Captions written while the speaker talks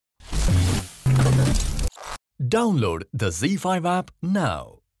Download the Zee5 app now.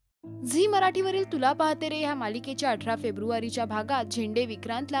 Zee मराठीवरील तुला पाहते रे ह्या मालिकेच्या 18 फेब्रुवारीच्या भागात झेंडे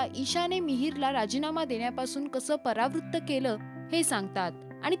विक्रांतला ईशाने मिहिरला राजीनामा देण्यापासून कसं परावृत्त केलं हे सांगतात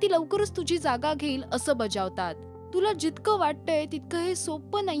आणि ती लवकरच तुझी जागा घेईल असं बजावतात. तुला जितकं वाटतंय तितकं हे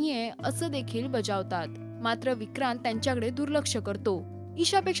सोपं नाहीये असं देखील बजावतात. मात्र विक्रांत त्यांच्याकडे दुर्लक्ष करतो.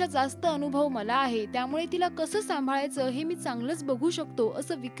 ईशापेक्षा जास्त अनुभव मला आहे, त्यामुळे तिला कसं सांभाळायचं हे मी चांगलंच बघू शकतो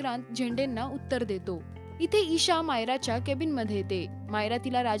असं विक्रांत झेंडेंना उत्तर देतो. इथे ईशा मायराच्या केबिन मध्ये येते. मायरा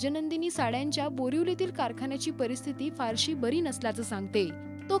तिला राजनंदिनी साड्यांच्या बोरिवलीतील कारखान्याची परिस्थिती फारशी बरी नसल्याचं सांगते.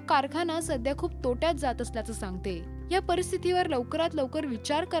 तो कारखाना सध्या खूप तोट्यात जात असल्याचं सांगते. या परिस्थितीवर लवकरात लवकर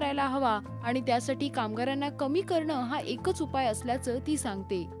विचार करायला हवा आणि त्यासाठी कामगारांना कमी करणं हा एकच उपाय असल्याचं ती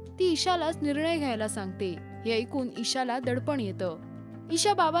सांगते. ती ईशालाच निर्णय घ्यायला सांगते. हे ऐकून ईशाला दडपण येतं.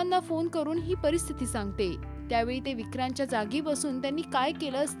 ईशा बाबांना फोन करून ही परिस्थिती सांगते. त्यावेळी ते विक्रांतच्या जागी बसून त्यांनी काय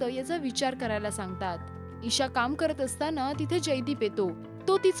केलं असतं याचा विचार करायला सांगतात. ईशा काम करत असताना तिथे जयदीप येतो.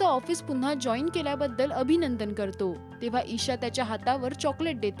 तो तिचं ऑफिस पुन्हा जॉईन केल्याबद्दल अभिनंदन करतो. तेव्हा ईशा त्याच्या हातावर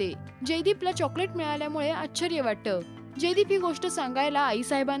चॉकलेट देते. जयदीपला चॉकलेट मिळाल्यामुळे आश्चर्य वाटतं. जयदीप ही गोष्ट सांगायला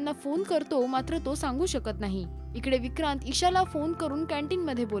आईसाहेबांना फोन करतो, मात्र तो सांगू शकत नाही. इकडे विक्रांत ईशाला फोन करून कॅन्टीन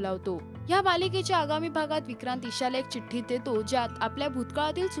मध्ये बोलावतो. या मालिकेच्या आगामी भागात विक्रांत ईशाला एक चिठ्ठी देतो, ज्यात आपल्या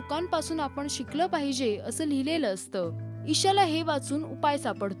भूतकाळातील चुकांपासून आपण शिकलं पाहिजे असं लिहिलेलं असतं. ईशाला हे वाचून उपाय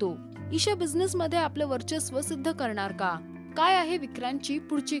सापडतो. ईशा बिझनेस मध्ये आपलं वर्चस्व सिद्ध करणार का? काय आहे विक्रांतची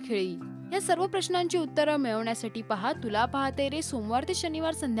पुढची खेळी? या सर्व प्रश्नांची उत्तरं मिळवण्यासाठी पहा तुला पाहते रे सोमवार ते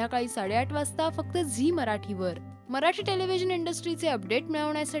शनिवार संध्याकाळी 8:30 वाजता फक्त झी मराठीवर. मराठी टेलिव्हिजन इंडस्ट्रीचे अपडेट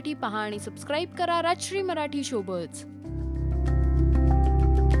मिळवण्यासाठी पहा आणि सबस्क्राईब करा Rajshri Marathi showbiz.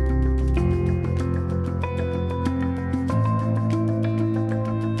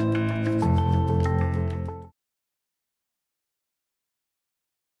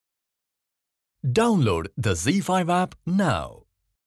 Download the Zee5 app now.